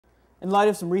In light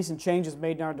of some recent changes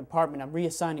made in our department, I'm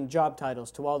reassigning job titles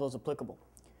to all those applicable.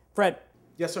 Fred.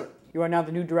 Yes, sir. You are now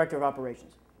the new Director of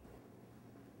Operations.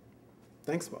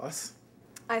 Thanks, boss.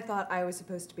 I thought I was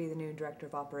supposed to be the new Director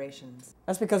of Operations.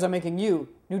 That's because I'm making you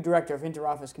new Director of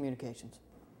Inter-Office Communications.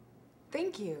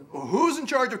 Thank you. Well, who's in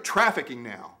charge of trafficking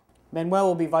now? Manuel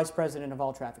will be Vice President of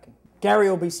all trafficking. Gary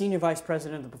will be Senior Vice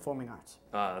President of the Performing Arts.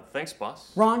 Thanks,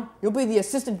 boss. Ron, you'll be the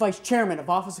Assistant Vice Chairman of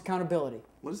Office Accountability.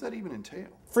 What does that even entail?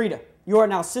 Frida, you are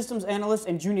now Systems Analyst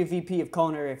and Junior VP of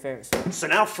Culinary Affairs. So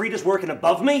now Frida's working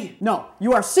above me? No,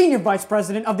 you are Senior Vice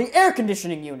President of the Air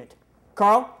Conditioning Unit.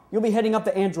 Carl, you'll be heading up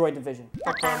the Android division.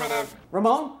 Affirmative.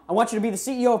 Ramon, I want you to be the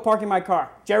CEO of Parking My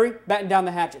Car. Jerry, batten down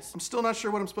the hatches. I'm still not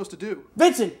sure what I'm supposed to do.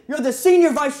 Vincent, you're the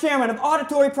Senior Vice Chairman of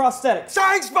Auditory Prosthetics.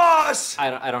 Thanks, boss!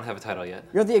 I don't have a title yet.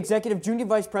 You're the Executive Junior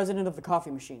Vice President of the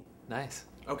Coffee Machine. Nice.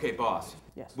 Okay, boss.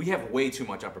 Yes. We have way too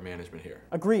much upper management here.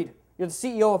 Agreed. You're the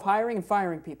CEO of Hiring and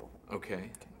Firing People.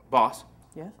 Okay. Boss,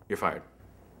 Yes? you're fired.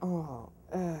 Oh,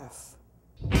 F.